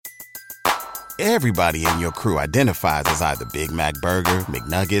Everybody in your crew identifies as either Big Mac Burger,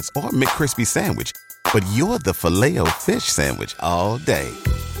 McNuggets, or McCrispy Sandwich. But you're the Filet-O-Fish Sandwich all day.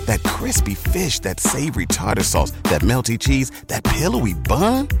 That crispy fish, that savory tartar sauce, that melty cheese, that pillowy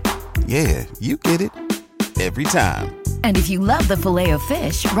bun. Yeah, you get it. Every time. And if you love the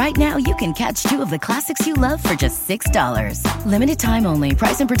Filet-O-Fish, right now you can catch two of the classics you love for just $6. Limited time only.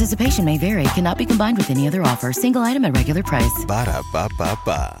 Price and participation may vary. Cannot be combined with any other offer. Single item at regular price.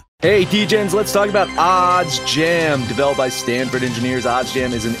 Ba-da-ba-ba-ba. Hey, DJs, let's talk about Odds Jam. Developed by Stanford engineers, Odds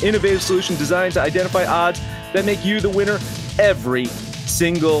Jam is an innovative solution designed to identify odds that make you the winner every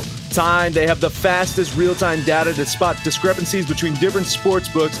single time. They have the fastest real-time data to spot discrepancies between different sports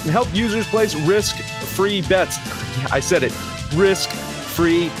books and help users place risk-free bets. Yeah, I said it.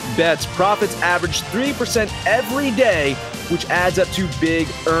 Risk-free bets. Profits average 3% every day, which adds up to big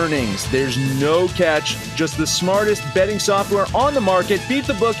earnings. There's no catch, just the smartest betting software on the market. Beat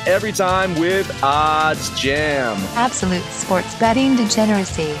the book every time with Odds Jam. Absolute sports betting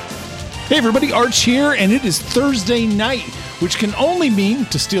degeneracy. Hey everybody, Arch here, and it is Thursday night, which can only mean,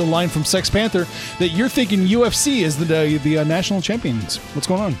 to steal a line from Sex Panther, that you're thinking UFC is the national champions. What's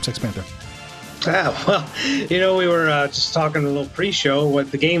going on, Sex Panther? Well, we were just talking a little pre-show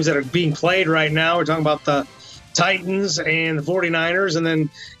what the games that are being played right now. We're talking about the Titans and the 49ers, and then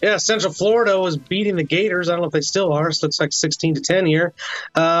Central Florida was beating the Gators. I don't know if they still are. So it looks like 16-10 here.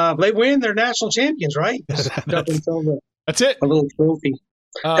 They win. They're national champions, right? That's it. A little trophy.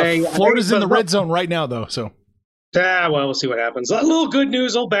 Florida's in the red zone right now, though. So, well, we'll see what happens. A little good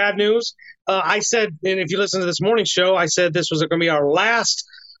news, a little bad news. I said, and if you listen to this morning show, I said this was going to be our last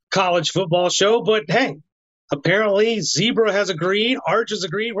college football show. But hey, apparently Zebra has agreed. Arch has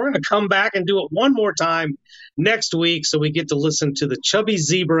agreed. We're going to come back and do it one more time next week, so we get to listen to the chubby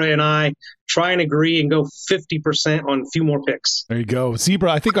Zebra and I try and agree and go 50% on a few more picks. There you go, Zebra.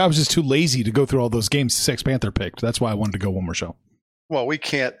 I think I was just too lazy to go through all those games Sex Panther picked. That's why I wanted to go one more show. Well, we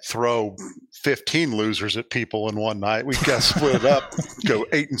can't throw 15 losers at people in one night. We've got to split it up, go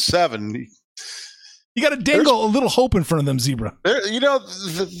 8-7. You got to dangle a little hope in front of them, Zebra.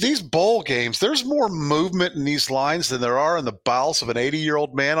 These bowl games, there's more movement in these lines than there are in the bowels of an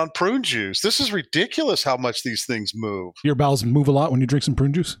 80-year-old man on prune juice. This is ridiculous how much these things move. Your bowels move a lot when you drink some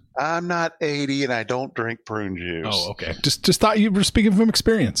prune juice? I'm not 80 and I don't drink prune juice. Oh, okay. Just thought you were speaking from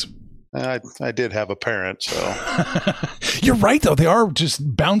experience. I did have a parent, so. You're right, though. They are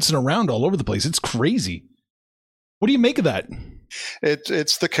just bouncing around all over the place. It's crazy. What do you make of that?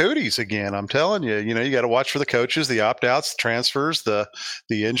 It's the cooties again. I'm telling you. You got to watch for the coaches, the opt-outs, the transfers, the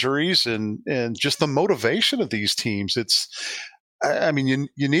injuries, and just the motivation of these teams. You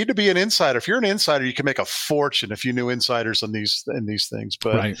need to be an insider. If you're an insider, you can make a fortune if you knew insiders in these things.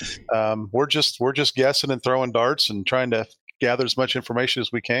 But right. We're just guessing and throwing darts and trying to gather as much information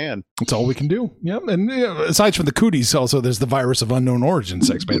as we can. That's all we can do. Yeah. And aside from the cooties, also there's the virus of unknown origin,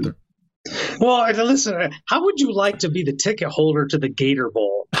 Sex Panther. Well, listen, how would you like to be the ticket holder to the Gator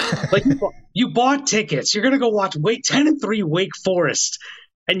Bowl? Like you bought tickets. You're going to go watch 10-3 Wake Forest.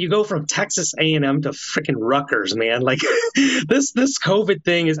 And you go from Texas A&M to freaking Rutgers, man. Like this COVID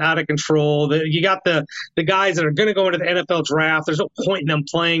thing is out of control. You got the guys that are going to go into the NFL draft. There's no point in them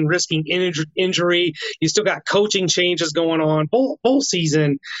playing, risking injury. You still got coaching changes going on. Bowl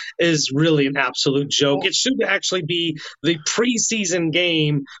season is really an absolute joke. It should actually be the preseason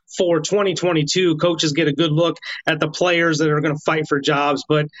game for 2022. Coaches get a good look at the players that are going to fight for jobs,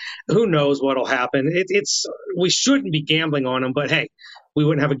 but who knows what'll happen. We shouldn't be gambling on them, but hey, we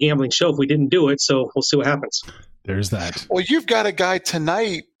wouldn't have a gambling show if we didn't do it, so we'll see what happens. There's that. Well, you've got a guy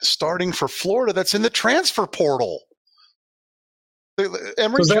tonight starting for Florida that's in the transfer portal.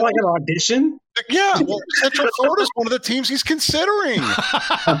 Emory, is that like an audition? Yeah, well, Central Florida's one of the teams he's considering.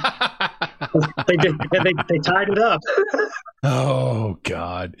 They tied it up. Oh,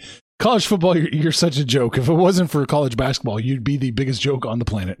 God. College football, you're such a joke. If it wasn't for college basketball, you'd be the biggest joke on the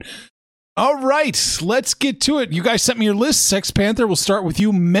planet. All right, let's get to it. You guys sent me your list. Sex Panther, we'll start with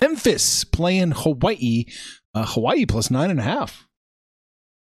you. Memphis playing Hawaii. Hawaii plus 9.5.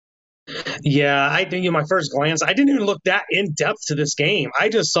 Yeah, I think my first glance, I didn't even look that in depth to this game. I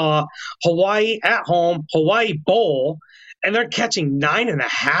just saw Hawaii at home, Hawaii Bowl, and they're catching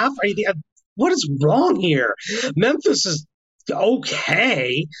 9.5. What is wrong here? Memphis is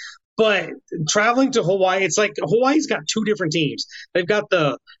okay. But traveling to Hawaii, it's like Hawaii's got two different teams. They've got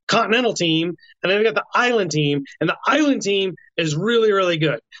the continental team, and then they've got the island team. And the island team is really, really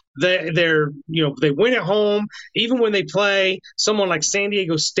good. They win at home. Even when they play someone like San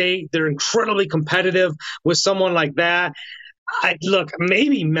Diego State, they're incredibly competitive with someone like that.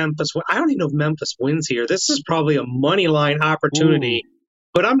 Maybe Memphis. I don't even know if Memphis wins here. This is probably a money line opportunity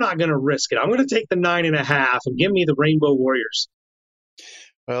but I'm not going to risk it. I'm going to take the 9.5 and give me the Rainbow Warriors.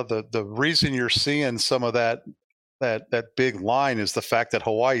 Well, the reason you're seeing some of that big line is the fact that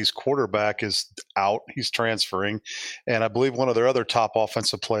Hawaii's quarterback is out. He's transferring. And I believe one of their other top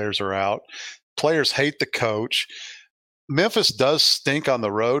offensive players are out. Players hate the coach. Memphis does stink on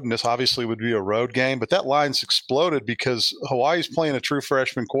the road, and this obviously would be a road game, but that line's exploded because Hawaii's playing a true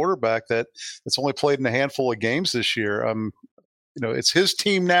freshman quarterback that's only played in a handful of games this year. It's his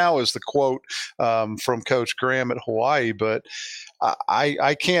team now, is the quote from Coach Graham at Hawaii, but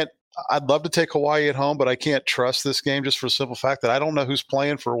I can't. I'd love to take Hawaii at home, but I can't trust this game just for the simple fact that I don't know who's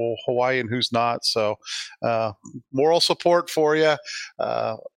playing for Hawaii and who's not. So moral support for you.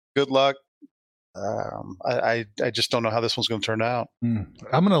 Good luck. I just don't know how this one's going to turn out. I'm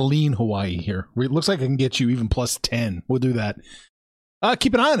going to lean Hawaii here. It looks like I can get you even plus 10. We'll do that.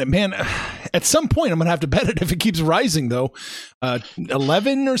 Keep an eye on it, man. At some point, I'm going to have to bet it if it keeps rising, though.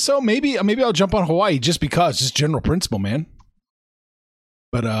 11 or so, maybe I'll jump on Hawaii just because, just general principle, man.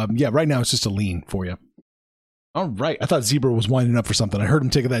 But yeah, right now it's just a lean for you. All right. I thought Zebra was winding up for something. I heard him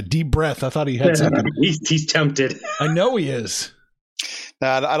take that deep breath. I thought he had something. He's tempted. I know he is.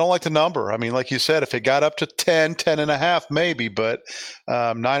 Now, I don't like the number. I mean, like you said, if it got up to 10.5, maybe, but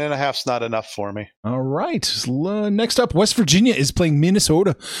 9.5 is not enough for me. All right. Next up, West Virginia is playing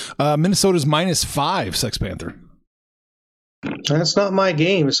Minnesota. Minnesota's -5, Sex Panther. That's not my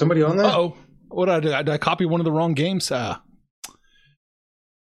game. Is somebody on that? Uh-oh. What did I copy one of the wrong games?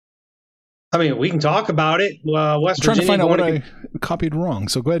 I mean, we can talk about it. West I'm trying Virginia to find out what I copied wrong.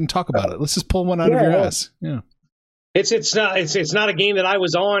 So go ahead and talk about it. Let's just pull one out of your ass. Yeah. It's not a game that I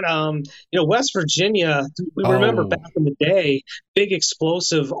was on. West Virginia, we remember back in the day, big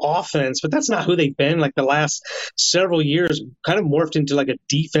explosive offense, but that's not who they've been like the last several years. Kind of morphed into like a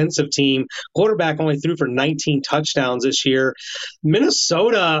defensive team. Quarterback only threw for 19 touchdowns this year.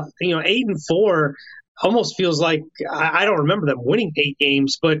 Minnesota, 8-4. Almost feels like I don't remember them winning 8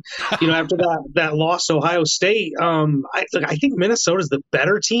 games, but after that loss to Ohio State, I think Minnesota's the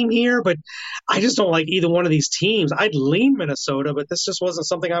better team here, but I just don't like either one of these teams. I'd lean Minnesota, but this just wasn't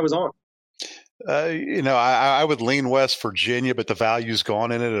something I was on. I would lean West Virginia, but the value's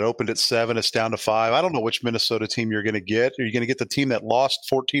gone in it. It opened at 7. It's down to 5. I don't know which Minnesota team you're going to get. Are you going to get the team that lost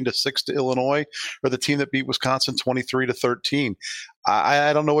 14-6 to Illinois, or the team that beat Wisconsin 23-13?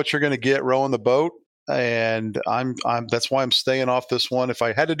 I don't know what you're going to get rowing the boat. And I'm that's why I'm staying off this one. If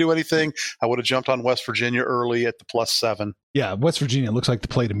I had to do anything, I would have jumped on West Virginia early at the +7. Yeah, West Virginia looks like the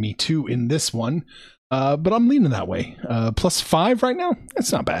play to me too in this one, but I'm leaning that way. +5 right now.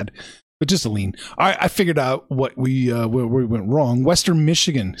 That's not bad, but just a lean. All right, I figured out what where we went wrong. Western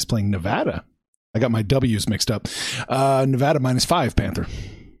Michigan is playing Nevada. I got my W's mixed up. Nevada -5, Panther.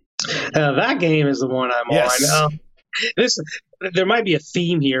 That game is the one I'm on. There might be a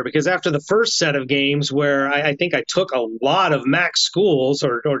theme here because after the first set of games where I think I took a lot of MAC schools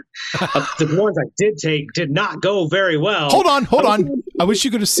or the ones I did take did not go very well. Hold on. I wish you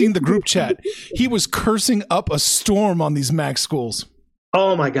could have seen the group chat. He was cursing up a storm on these MAC schools.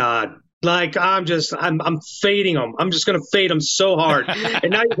 Oh my God. Like I'm fading them. I'm just going to fade them so hard. And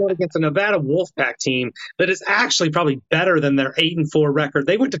now you're going against a Nevada Wolfpack team that is actually probably better than their 8-4 record.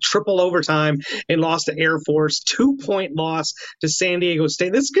 They went to triple overtime and lost to Air Force, 2-point loss to San Diego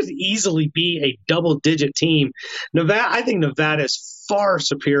State. This could easily be a double-digit team. I think Nevada is far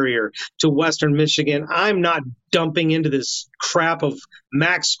superior to Western Michigan. I'm not dumping into this crap of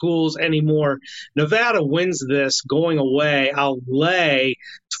MAC schools anymore. Nevada wins this going away. I'll lay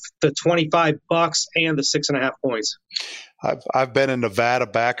the $25 and the 6.5 points. I've been a Nevada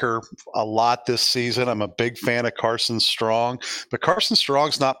backer a lot this season. I'm a big fan of Carson Strong, but Carson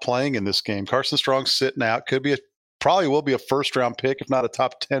Strong's not playing in this game. Carson Strong's sitting out. Probably will be a first-round pick, if not a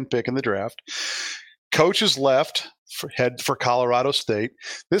top 10 pick in the draft. Coaches left. Head for Colorado State.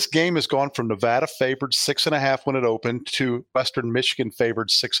 This game has gone from Nevada favored 6.5 when it opened to Western Michigan favored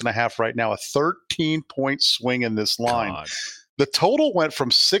 6.5 right now. A 13-point swing in this line. God. The total went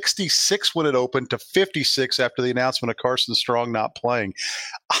from 66 when it opened to 56 after the announcement of Carson Strong not playing.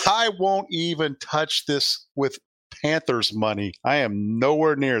 I won't even touch this with Panthers money. I am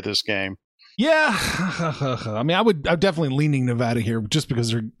nowhere near this game. Yeah. I mean, I'm definitely leaning Nevada here just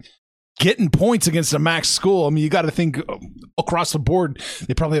because they're getting points against a MAC school. I mean, you got to think across the board,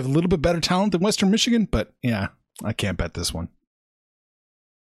 they probably have a little bit better talent than Western Michigan, but yeah, I can't bet this one.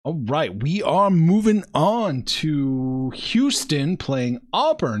 All right, we are moving on to Houston playing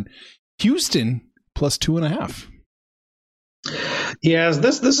Auburn. Houston +2.5. Yes,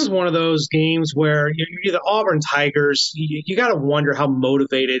 this is one of those games where you're the Auburn Tigers. You got to wonder how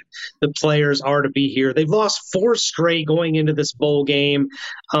motivated the players are to be here. They've lost 4 straight going into this bowl game.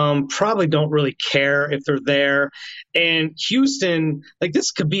 Probably don't really care if they're there. And Houston, like,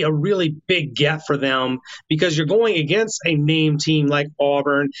 this could be a really big get for them because you're going against a name team like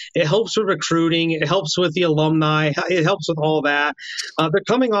Auburn. It helps with recruiting. It helps with the alumni. It helps with all that. They're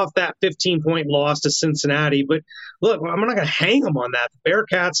coming off that 15-point loss to Cincinnati, but look, I'm not going to hang them on that. The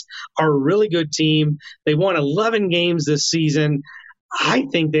Bearcats are a really good team. They won 11 games this season. I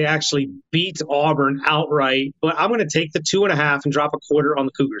think they actually beat Auburn outright, but I'm going to take the 2.5 and drop a quarter on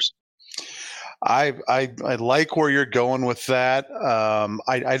the Cougars. I like where you're going with that.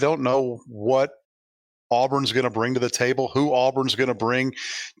 I don't know what Auburn's going to bring to the table, who Auburn's going to bring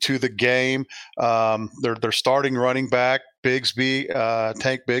to the game. Their starting running back, Bigsby,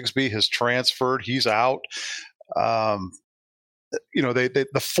 Tank Bigsby, has transferred. He's out. The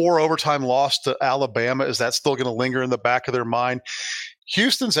 4 overtime loss to Alabama, is that still going to linger in the back of their mind?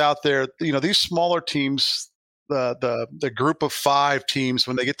 Houston's out there. These smaller teams, the group of 5 teams,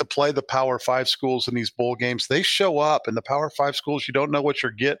 when they get to play the Power 5 schools in these bowl games, they show up. In the Power 5 schools, you don't know what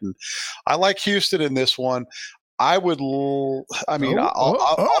you're getting. I like Houston in this one. I'll be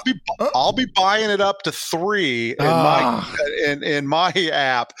buying it up to 3 in my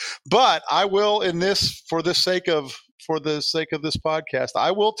app, but I will for the sake of this podcast,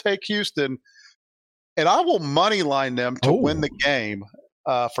 I will take Houston and I will money line them to win the game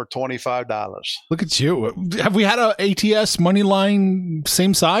for $25. Look at you. Have we had a ATS money line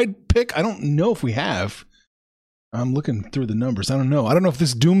same side pick? I don't know if we have. I'm looking through the numbers. I don't know. I don't know if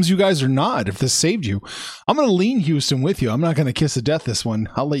this dooms you guys or not, if this saved you. I'm going to lean Houston with you. I'm not going to kiss of death this one.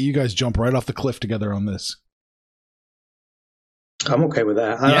 I'll let you guys jump right off the cliff together on this. I'm okay with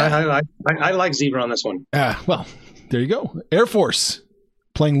that. Yeah. I like Zebra on this one. Well, there you go. Air Force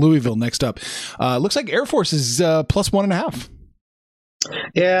playing Louisville next up. Looks like Air Force is plus 1.5.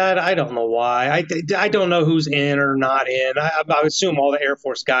 Yeah, I don't know why. I don't know who's in or not in. I assume all the Air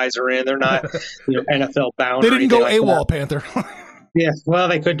Force guys are in. They're not NFL bound. They didn't go like AWOL, Panther. Yeah, well,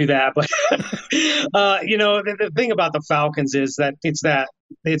 they could do that, but the thing about the Falcons is that it's that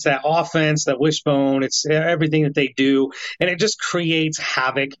offense, that wishbone, it's everything that they do, and it just creates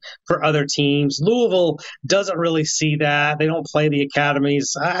havoc for other teams. Louisville doesn't really see that. They don't play the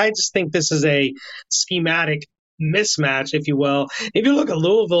academies. I just think this is a schematic mismatch, if you will. If you look at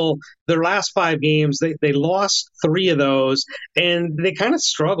Louisville, their last 5 games, they lost 3 of those, and they kind of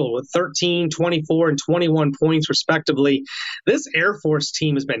struggled with 13, 24, and 21 points respectively. This Air Force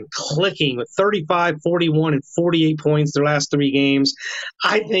team has been clicking with 35, 41, and 48 points their last 3 games.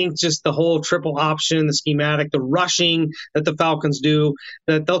 I think just the whole triple option, the schematic, the rushing that the Falcons do,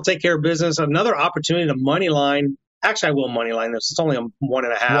 that they'll take care of business. Another opportunity to money line. Actually, I will money line this. It's only a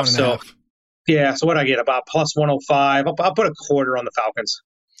 1.5. So yeah, so what I get, about plus 105. I'll put a quarter on the Falcons.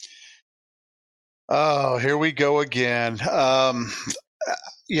 Oh, here we go again.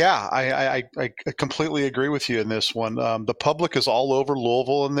 Yeah, I completely agree with you in this one. The public is all over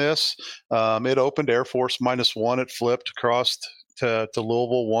Louisville in this. It opened Air Force -1. It flipped across to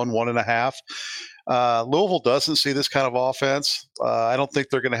Louisville 1.5. Louisville doesn't see this kind of offense. I don't think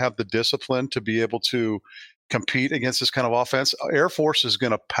they're going to have the discipline to be able to compete against this kind of offense. Air Force is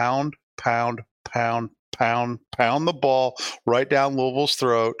going to pound the ball right down Louisville's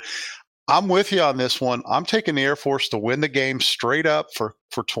throat. I'm with you on this one. I'm taking the Air Force to win the game straight up for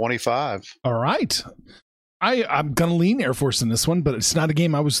 25. All right. I'm going to lean Air Force in this one, but it's not a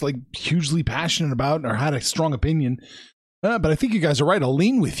game I was like hugely passionate about or had a strong opinion. But I think you guys are right. I'll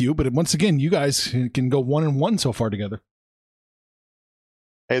lean with you. But once again, you guys can go 1-1 so far together.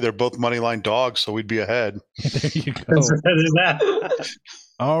 Hey, they're both moneyline dogs, so we'd be ahead. There you go.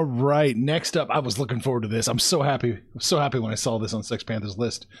 All right. Next up, I was looking forward to this. I'm so happy. When I saw this on Sex Panthers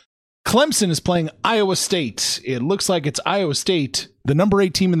list. Clemson is playing Iowa State. It looks like it's Iowa State, the number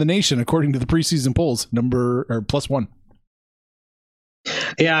 8 team in the nation, according to the preseason polls, +1.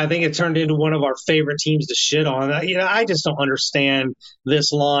 Yeah, I think it turned into one of our favorite teams to shit on. I just don't understand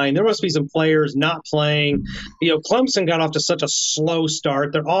this line. There must be some players not playing. Clemson got off to such a slow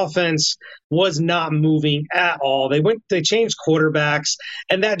start. Their offense was not moving at all. They changed quarterbacks,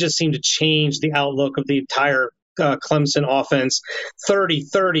 and that just seemed to change the outlook of the entire Clemson offense. 30,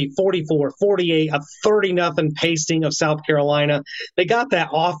 44, 48, a 30-0 pasting of South Carolina. They got that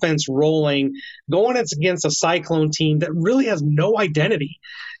offense rolling, going against a Cyclone team that really has no identity.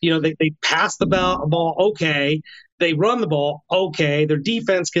 They pass the ball okay. They run the ball okay. Their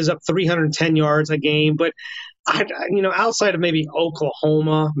defense gives up 310 yards a game, but outside of maybe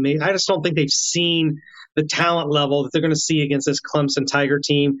Oklahoma, I just don't think they've seen the talent level that they're going to see against this Clemson Tiger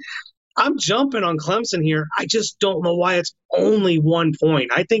team. I'm jumping on Clemson here. I just don't know why it's only 1 point.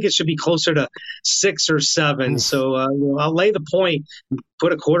 I think it should be closer to 6 or 7. So I'll lay the point,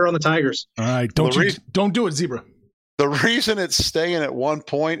 put a quarter on the Tigers. All right, don't do it, Zebra. The reason it's staying at 1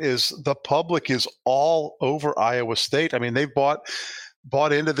 point is the public is all over Iowa State. I mean, they've bought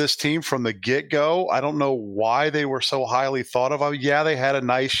into this team from the get-go. I don't know why they were so highly thought of. Yeah, they had a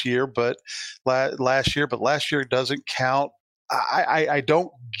nice year, but last year doesn't count. I don't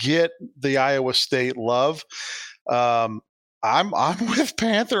get the Iowa State love. I'm with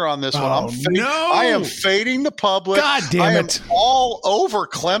Panther on this one. I am fading the public. God damn it! I am all over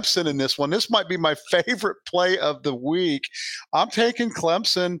Clemson in this one. This might be my favorite play of the week. I'm taking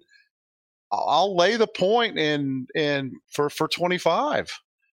Clemson. I'll lay the point in for 25.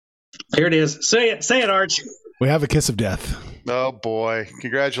 Here it is. Say it, Arch. We have a kiss of death. Oh boy!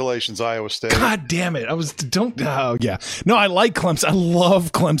 Congratulations, Iowa State. God damn it! No, I like Clemson. I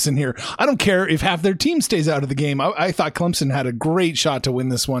love Clemson here. I don't care if half their team stays out of the game. I thought Clemson had a great shot to win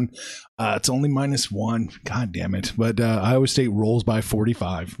this one. It's only -1. God damn it! But Iowa State rolls by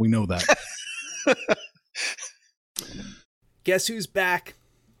 45. We know that. Guess who's back?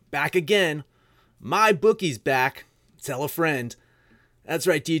 Back again. My bookie's back. Tell a friend. That's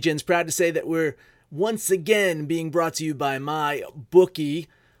right, DJ's proud to say that we're once again being brought to you by My Bookie.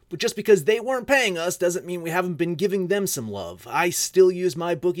 But just because they weren't paying us doesn't mean we haven't been giving them some love. I still use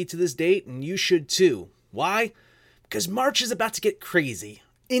My Bookie to this date, and you should too. Why? Because March is about to get crazy.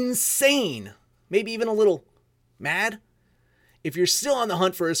 Insane. Maybe even a little mad. If you're still on the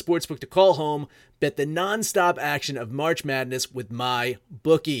hunt for a sportsbook to call home, bet the non-stop action of March Madness with My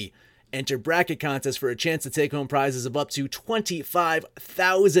Bookie. Enter bracket contests for a chance to take home prizes of up to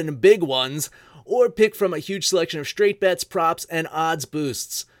 25,000 big ones, or pick from a huge selection of straight bets, props, and odds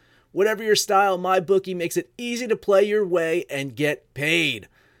boosts. Whatever your style, MyBookie makes it easy to play your way and get paid.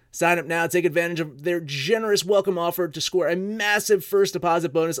 Sign up now, take advantage of their generous welcome offer to score a massive first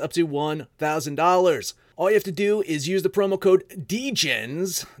deposit bonus up to $1,000. All you have to do is use the promo code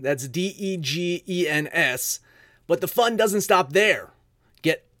DEGENS, that's DEGENS, but the fun doesn't stop there.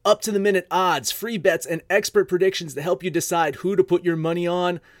 Get up-to-the-minute odds, free bets, and expert predictions to help you decide who to put your money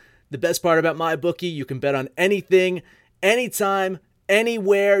on. The best part about MyBookie, you can bet on anything, anytime,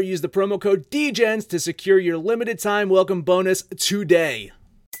 anywhere. Use the promo code DEGENS to secure your limited-time welcome bonus today.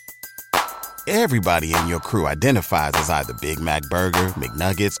 Everybody in your crew identifies as either Big Mac Burger,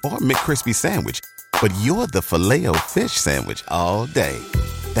 McNuggets, or McCrispy Sandwich. But you're the Filet-O-Fish Sandwich all day.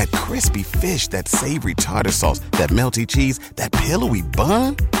 That crispy fish, that savory tartar sauce, that melty cheese, that pillowy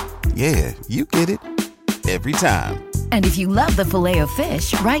bun. Yeah, you get it. Every time. And if you love the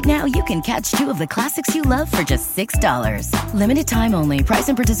Filet-O-Fish, right now you can catch 2 of the classics you love for just $6. Limited time only. Price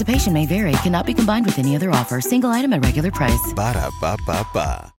and participation may vary. Cannot be combined with any other offer. Single item at regular price.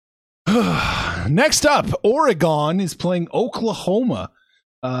 Ba-da-ba-ba-ba. Next up, Oregon is playing Oklahoma.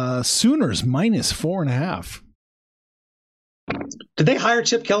 Sooners -4.5. Did they hire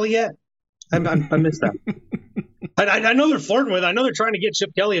Chip Kelly yet? I missed that. I know they're flirting with it. I know they're trying to get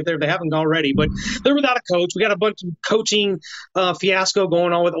Chip Kelly if they haven't already, but they're without a coach. We got a bunch of coaching fiasco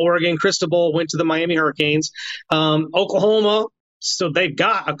going on with Oregon. Cristobal went to the Miami Hurricanes. Oklahoma, so they've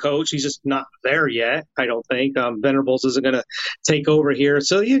got a coach. He's just not there yet, I don't think. Venables isn't going to take over here.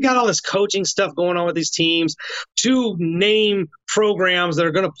 So you got all this coaching stuff going on with these teams. 2 name programs that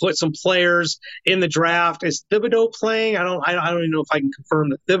are going to put some players in the draft. Is Thibodeau playing? I don't even know if I can confirm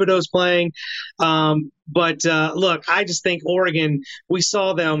that Thibodeau's playing. But look, I just think Oregon, we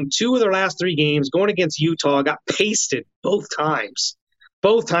saw them 2 of their last 3 games going against Utah, got pasted both times.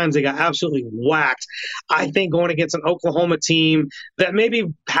 Both times they got absolutely whacked. I think going against an Oklahoma team that maybe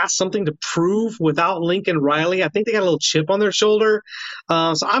has something to prove without Lincoln Riley, I think they got a little chip on their shoulder.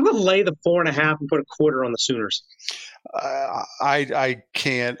 So I'm going to lay the 4.5 and put a quarter on the Sooners. I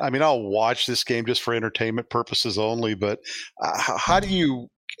can't. I mean, I'll watch this game just for entertainment purposes only, but how do you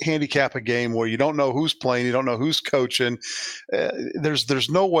handicap a game where you don't know who's playing, you don't know who's coaching? There's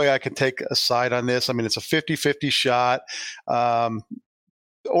no way I can take a side on this. I mean, it's a 50-50 shot.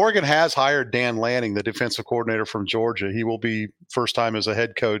 Oregon has hired Dan Lanning, the defensive coordinator from Georgia. He will be first time as a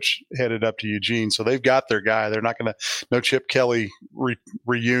head coach headed up to Eugene. So they've got their guy. They're not going to – no Chip Kelly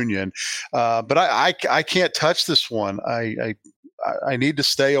reunion. But I can't touch this one. I need to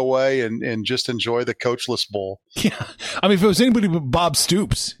stay away and just enjoy the coachless bowl. Yeah. I mean, if it was anybody but Bob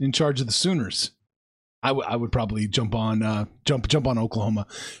Stoops in charge of the Sooners, I would probably jump on Oklahoma,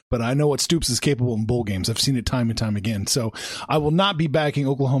 but I know what Stoops is capable in bowl games. I've seen it time and time again. So I will not be backing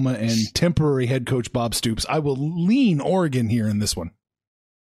Oklahoma and temporary head coach Bob Stoops. I will lean Oregon here in this one.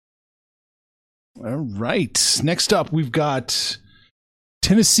 All right. Next up, we've got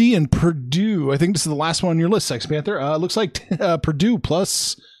Tennessee and Purdue. I think this is the last one on your list, Sex Panther. Looks like Purdue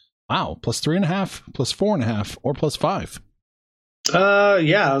plus 3.5, plus 4.5, or plus 5.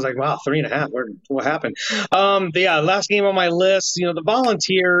 Yeah, I was like, wow, 3.5. What happened? Last game on my list, the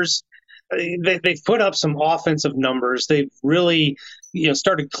Volunteers, they've put up some offensive numbers. They've really,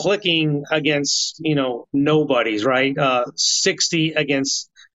 started clicking against, nobodies, right? 60 against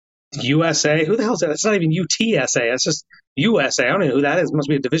USA. Who the hell is that? That's not even UTSA. That's just USA. I don't know who that is. It must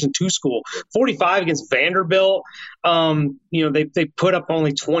be a Division II school. 45 against Vanderbilt. They put up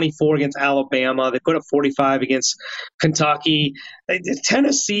only 24 against Alabama. They put up 45 against Kentucky.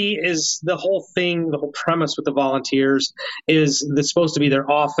 Tennessee is the whole thing. The whole premise with the Volunteers is that's supposed to be their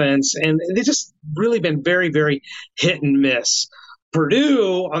offense, and they've just really been very, very hit and miss.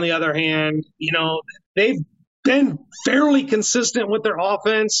 Purdue, on the other hand, they've been fairly consistent with their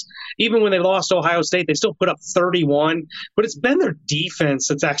offense. Even when they lost to Ohio State, they still put up 31. But it's been their defense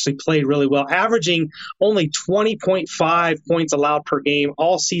that's actually played really well, averaging only 20.5 points allowed per game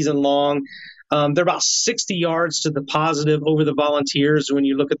all season long. They're about 60 yards to the positive over the Volunteers when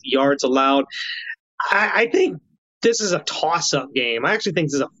you look at the yards allowed. I think this is a toss-up game. I actually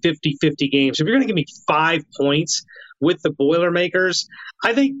think this is a 50-50 game. So if you're going to give me 5 points with the Boilermakers,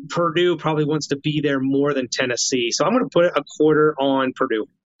 I think Purdue probably wants to be there more than Tennessee. So I'm going to put a quarter on Purdue.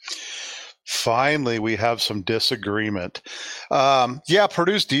 Finally, we have some disagreement.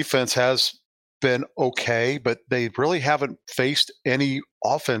 Purdue's defense has been okay, but they really haven't faced any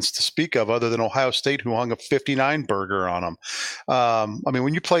offense to speak of other than Ohio State, who hung a 59 burger on them.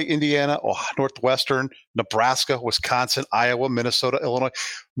 When you play Indiana, Northwestern, Nebraska, Wisconsin, Iowa, Minnesota, Illinois,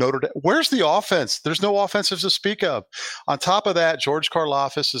 Notre Dame, where's the offense? There's no offensive to speak of. On top of that, George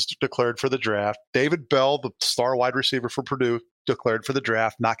Karlaftis is declared for the draft. David Bell, the star wide receiver for Purdue, declared for the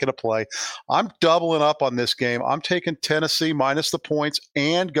draft, not going to play. I'm doubling up on this game. I'm taking Tennessee minus the points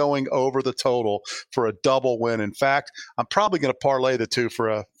and going over the total for a double win. In fact, I'm probably going to parlay the two for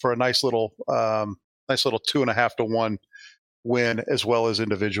a nice little 2.5 to 1 win, as well as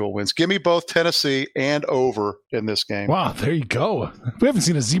individual wins. Give me both Tennessee and over in this game. Wow, there you go. We haven't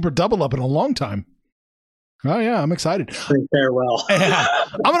seen a zebra double up in a long time. Oh yeah, I'm excited. Farewell. Yeah.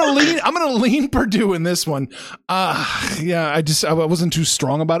 I'm gonna lean Purdue in this one. I wasn't too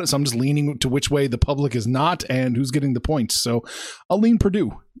strong about it, so I'm just leaning to which way the public is not and who's getting the points. So I'll lean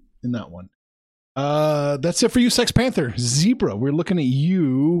Purdue in that one. That's it for you, Sex Panther. Zebra, we're looking at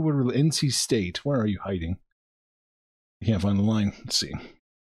you. NC State. Where are you hiding? I can't find the line. Let's see.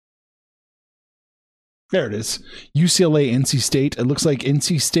 There it is. UCLA, NC State. It looks like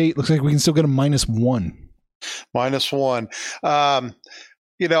NC State. Looks like we can still get a -1. -1.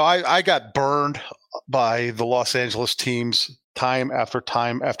 I got burned by the Los Angeles teams time after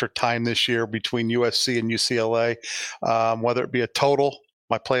time after time this year between USC and UCLA, whether it be a total.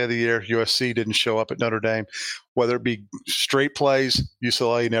 My play of the year, USC didn't show up at Notre Dame. Whether it be straight plays,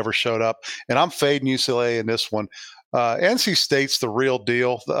 UCLA never showed up. And I'm fading UCLA in this one. NC State's the real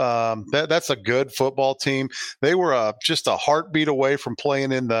deal. That's a good football team. They were just a heartbeat away from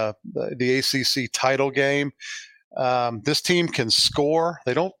playing in the ACC title game. This team can score.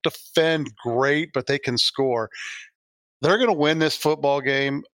 They don't defend great, but they can score. They're going to win this football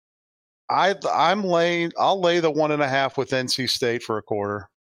game. I'll lay the 1.5 with NC State for a quarter.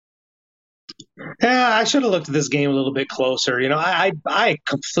 Yeah, I should have looked at this game a little bit closer. I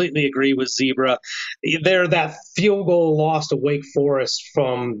completely agree with Zebra. They're that field goal loss to Wake Forest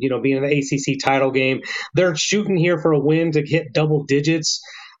from, being in the ACC title game. They're shooting here for a win to hit double digits.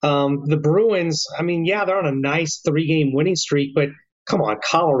 The Bruins, they're on a nice 3-game winning streak, but come on,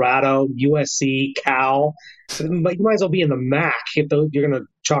 Colorado, USC, Cal. But you might as well be in the MAC if you're going to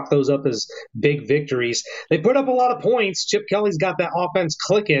chalk those up as big victories. They put up a lot of points. Chip Kelly's got that offense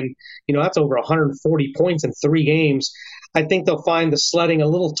clicking. That's over 140 points in 3 games. I think they'll find the sledding a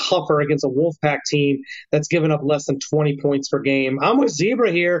little tougher against a Wolfpack team that's given up less than 20 points per game. I'm with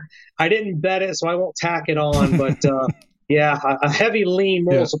Zebra here. I didn't bet it, so I won't tack it on, but a heavy lean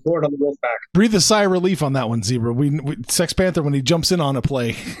moral support on the Wolfpack. Breathe a sigh of relief on that one, Zebra. Sex Panther, when he jumps in on a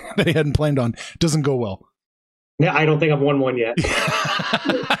play that he hadn't planned on, doesn't go well. Yeah, I don't think I've won one yet.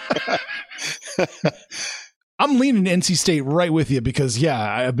 I'm leaning NC State right with you because,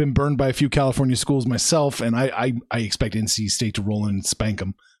 I've been burned by a few California schools myself, and I expect NC State to roll in and spank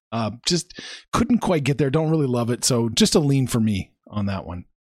them. Just couldn't quite get there. Don't really love it. So just a lean for me on that one.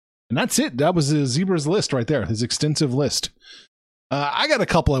 And that's it. That was Zebra's list right there, his extensive list. I got a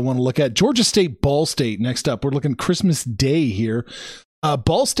couple I want to look at. Georgia State, Ball State next up. We're looking Christmas Day here.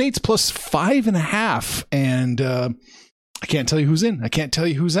 Ball State's plus 5.5. And I can't tell you who's in. I can't tell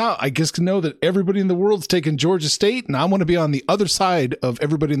you who's out. I just know that everybody in the world's taking Georgia State, and I want to be on the other side of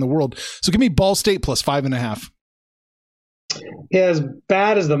everybody in the world. So give me Ball State plus 5.5. Yeah, as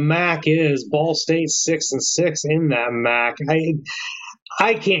bad as the MAC is, Ball State's 6-6 in that MAC.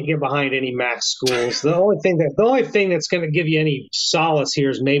 I can't get behind any MAC schools. The only thing that's going to give you any solace here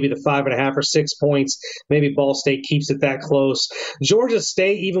is maybe the 5.5 or 6 points. Maybe Ball State keeps it that close. Georgia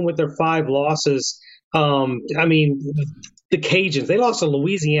State, even with their 5 losses, the Cajuns, they lost to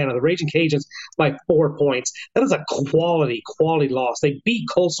Louisiana, the Raging Cajuns, by 4 points. That is a quality loss. They beat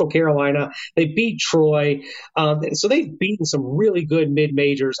Coastal Carolina. They beat Troy. So they've beaten some really good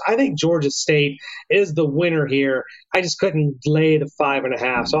mid-majors. I think Georgia State is the winner here. I just couldn't lay the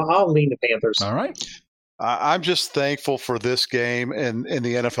 5.5, so I'll lean the Panthers. All right. I'm just thankful for this game and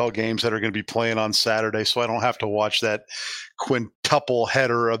the NFL games that are going to be playing on Saturday, so I don't have to watch that quintuple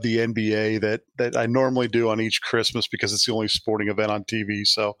header of the NBA that I normally do on each Christmas because it's the only sporting event on TV.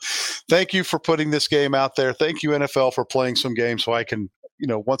 So thank you for putting this game out there. Thank you, NFL, for playing some games so I can,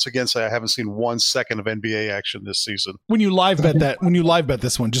 once again say I haven't seen 1 second of NBA action this season. When you live bet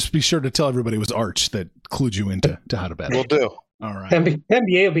this one, just be sure to tell everybody it was Arch that clued you into how to bet. Will do. All right.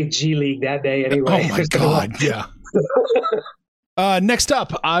 NBA will be G League that day anyway. Oh, my God. Yeah. Next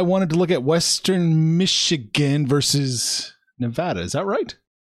up, I wanted to look at Western Michigan versus Nevada. Is that right?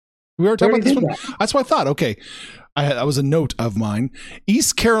 We already talked about this one? That's what I thought. Okay. That was a note of mine.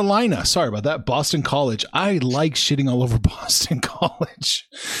 East Carolina. Sorry about that. Boston College. I like shitting all over Boston College.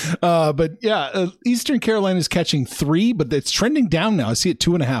 But yeah, Eastern Carolina is catching 3, but it's trending down now. I see it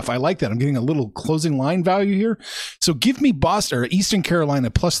 2.5. I like that. I'm getting a little closing line value here. So give me Eastern Carolina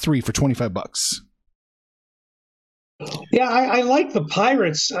plus 3 for $25. Yeah, I like the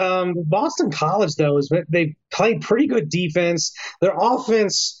Pirates. Boston College, though, they play pretty good defense. Their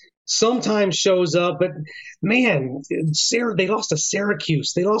offense sometimes shows up, but man, they lost to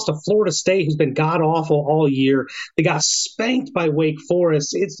Syracuse. They lost to Florida State, who's been god-awful all year. They got spanked by Wake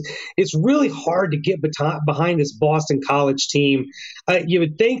Forest. It's really hard to get behind this Boston College team. You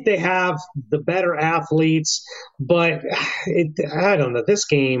would think they have the better athletes, but I don't know. This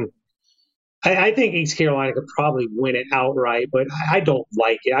game, I think East Carolina could probably win it outright, but I don't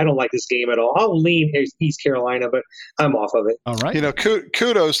like it. I don't like this game at all. I'll lean East Carolina, but I'm off of it. All right.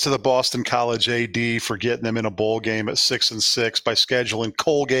 Kudos to the Boston College AD for getting them in a bowl game at 6-6 by scheduling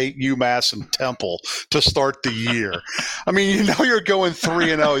Colgate, UMass, and Temple to start the year. I mean, you're going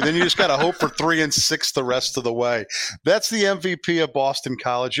 3-0, then you just got to hope for 3-6 the rest of the way. That's the MVP of Boston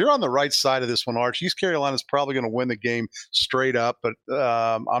College. You're on the right side of this one, Arch. East Carolina's probably going to win the game straight up, but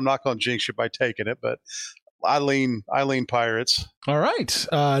I'm not going to jinx you by taking it, but I lean Pirates. All right.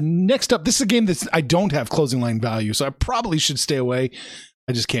 Next up, this is a game that I don't have closing line value, so I probably should stay away.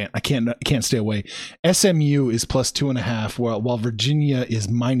 I just can't. I can't stay away. SMU is plus 2.5, while Virginia is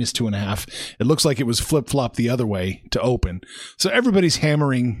minus 2.5. It looks like it was flip-flop the other way to open. So everybody's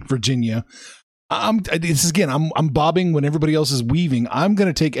hammering Virginia. I'm bobbing when everybody else is weaving. I'm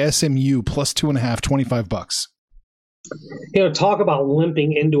going to take SMU plus 2.5, $25. Talk about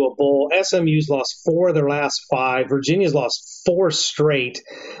limping into a bowl. SMU's lost 4 of their last 5. Virginia's lost 4 straight,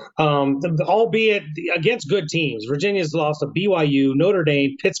 albeit against good teams. Virginia's lost to BYU, Notre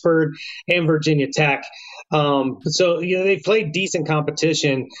Dame, Pittsburgh, and Virginia Tech. So they've played decent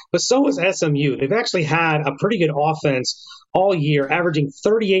competition, but so has SMU. They've actually had a pretty good offense all year, averaging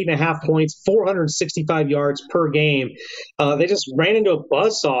 38.5 points, 465 yards per game. They just ran into a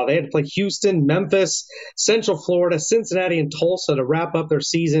buzzsaw. They had to play Houston, Memphis, Central Florida, Cincinnati, and Tulsa to wrap up their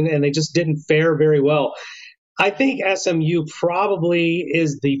season, and they just didn't fare very well. I think SMU probably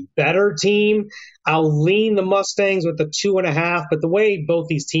is the better team. I'll lean the Mustangs with the 2.5, but the way both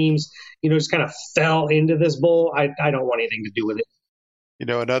these teams, just kind of fell into this bowl, I don't want anything to do with it.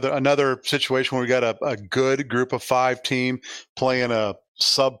 Another situation where we got a good group of 5 team playing a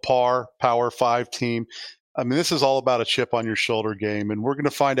subpar Power 5 team. I mean, this is all about a chip on your shoulder game, and we're going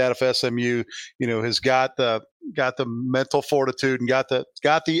to find out if SMU, has got the mental fortitude and got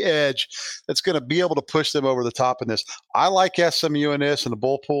the edge that's going to be able to push them over the top in this. I like SMU in this, and the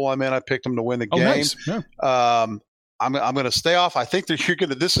bowl pool I'm in, I picked them to win the game. Nice. Yeah. I'm going to stay off. I think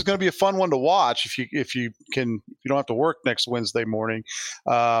this is going to be a fun one to watch if you don't have to work next Wednesday morning.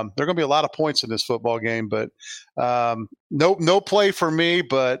 There are going to be a lot of points in this football game, but no play for me,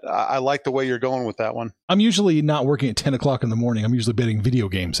 but I like the way you're going with that one. I'm usually not working at 10 o'clock in the morning. I'm usually betting video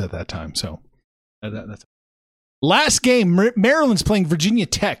games at that time. So that's last game. Maryland's playing Virginia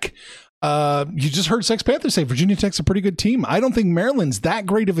Tech. You just heard Sex Panther say Virginia Tech's a pretty good team. I don't think Maryland's that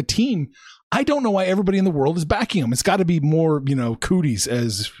great of a team. I don't know why everybody in the world is backing them. It's got to be more, cooties,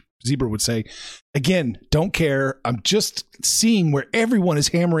 as Zebra would say. Again, don't care. I'm just seeing where everyone is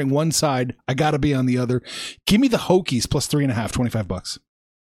hammering one side. I got to be on the other. Give me the Hokies plus 3.5, $25.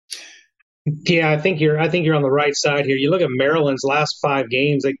 Yeah, I think you're on the right side here. You look at Maryland's last 5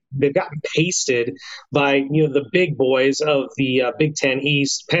 games; they've gotten pasted by the big boys of the Big Ten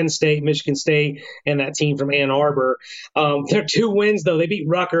East: Penn State, Michigan State, and that team from Ann Arbor. Their 2 wins, though, they beat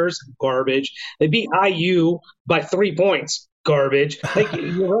Rutgers, garbage. They beat IU by 3 points. Garbage. Like,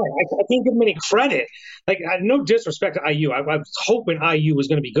 you're right. I can't give them any credit. Like, no disrespect to IU. I was hoping IU was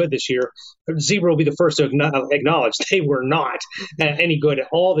going to be good this year. Zebra will be the first to acknowledge they were not any good at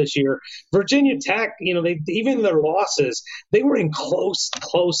all this year. Virginia Tech, even their losses, they were in close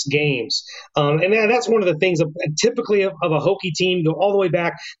games. And that's one of the things typically of a Hokie team, go all the way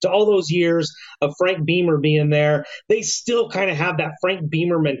back to all those years of Frank Beamer being there. They still kind of have that Frank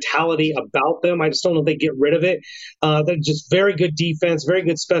Beamer mentality about them. I just don't know if they get rid of it. They're just very good defense, very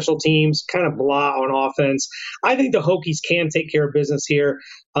good special teams, kind of blah on offense. I think the Hokies can take care of business here.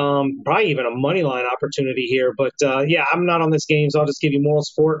 Probably even a money line opportunity here. But yeah, I'm not on this game, so I'll just give you moral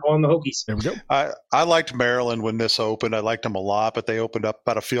support on the Hokies. There we go. I liked Maryland when this opened. I liked them a lot, but they opened up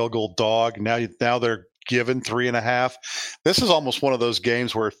about a field goal dog. Now they're given 3.5. This is almost one of those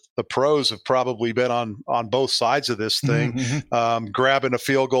games where the pros have probably been on both sides of this thing, grabbing a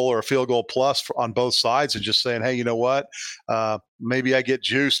field goal or a field goal plus on both sides and just saying, hey, you know what? Maybe I get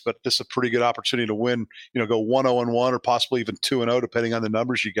juiced, but this is a pretty good opportunity to win, go 1-0-1 or possibly even 2-0, depending on the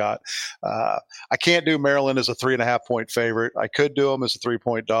numbers you got. I can't do Maryland as a 3.5 point favorite. I could do them as a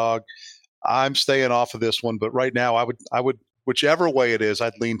 3-point dog. I'm staying off of this one, but right now I would, whichever way it is,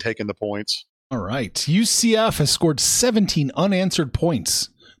 I'd lean taking the points. All right. UCF has scored 17 unanswered points.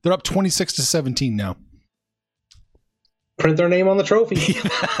 They're up 26-17 now. Print their name on the trophy.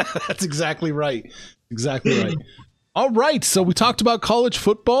 That's exactly right. Exactly right. All right. So we talked about college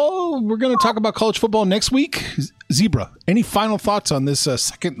football. We're going to talk about college football next week. Zebra, any final thoughts on this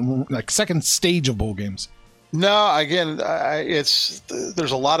second stage of bowl games? No, again, there's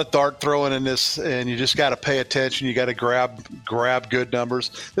a lot of dart throwing in this, and you just got to pay attention. You got to grab good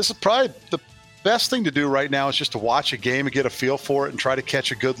numbers. This is probably the best thing to do right now is just to watch a game and get a feel for it and try to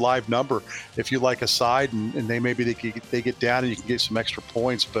catch a good live number if you like a side, and they get down and you can get some extra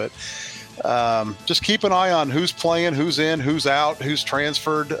points. But just keep an eye on who's playing, who's in, who's out, who's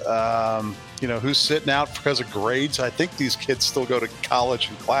transferred, who's sitting out because of grades. I think these kids still go to college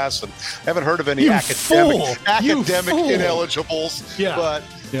and class, and I haven't heard of any academic ineligibles. Yeah. But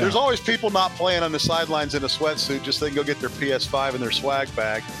there's always people not playing on the sidelines in a sweatsuit just so they can go get their PS5 and their swag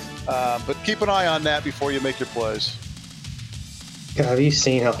bag. But keep an eye on that before you make your plays. God, have you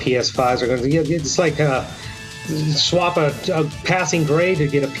seen how PS5s are going to get? It's like swap a passing grade to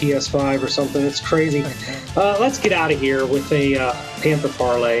get a PS5 or something. It's crazy. Let's get out of here with a Panther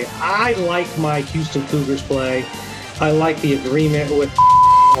parlay. I like my Houston Cougars play. I like the agreement with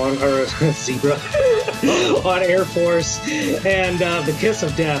Zebra on Air Force and the kiss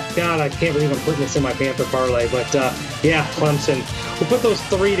of death. God, I can't believe I'm putting this in my Panther parlay. But yeah, Clemson. We'll put those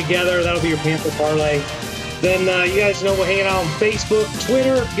 3 together. That'll be your Panther parlay. Then you guys know we're hanging out on Facebook,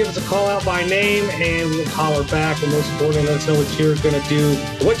 Twitter. Give us a call out by name, and we'll holler back. And most importantly, let us know what you're going to do,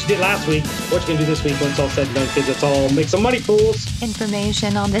 what you did last week, what you're going to do this week when it's all said and done, kids. That's all. Make some money, fools.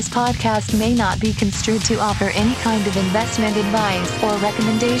 Information on this podcast may not be construed to offer any kind of investment advice or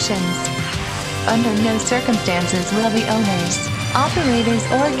recommendations. Under no circumstances will the owners, operators,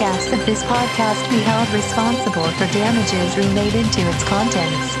 or guests of this podcast be held responsible for damages related to its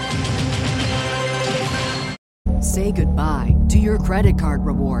contents. Say goodbye to your credit card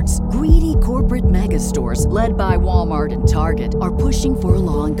rewards. Greedy corporate mega stores, led by Walmart and Target, are pushing for a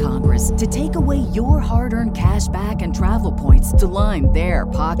law in Congress to take away your hard-earned cash back and travel points to line their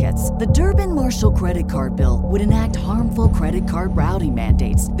pockets. The Durbin-Marshall credit card bill would enact harmful credit card routing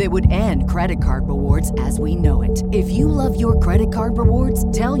mandates that would end credit card rewards as we know it. If you love your credit card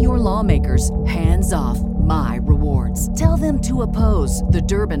rewards, tell your lawmakers, hands off my rewards. Tell them to oppose the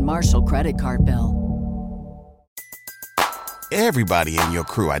Durbin-Marshall credit card bill. Everybody in your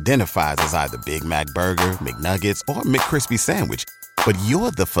crew identifies as either Big Mac Burger, McNuggets, or McCrispy Sandwich. But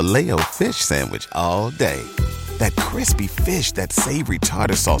you're the Filet-O-Fish Sandwich all day. That crispy fish, that savory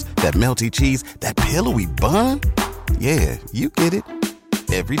tartar sauce, that melty cheese, that pillowy bun. Yeah, you get it.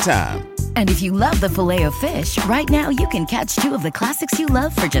 Every time. And if you love the Filet-O-Fish, right now you can catch 2 of the classics you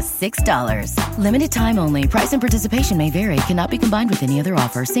love for just $6. Limited time only. Price and participation may vary. Cannot be combined with any other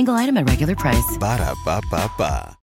offer. Single item at regular price. Ba-da-ba-ba-ba.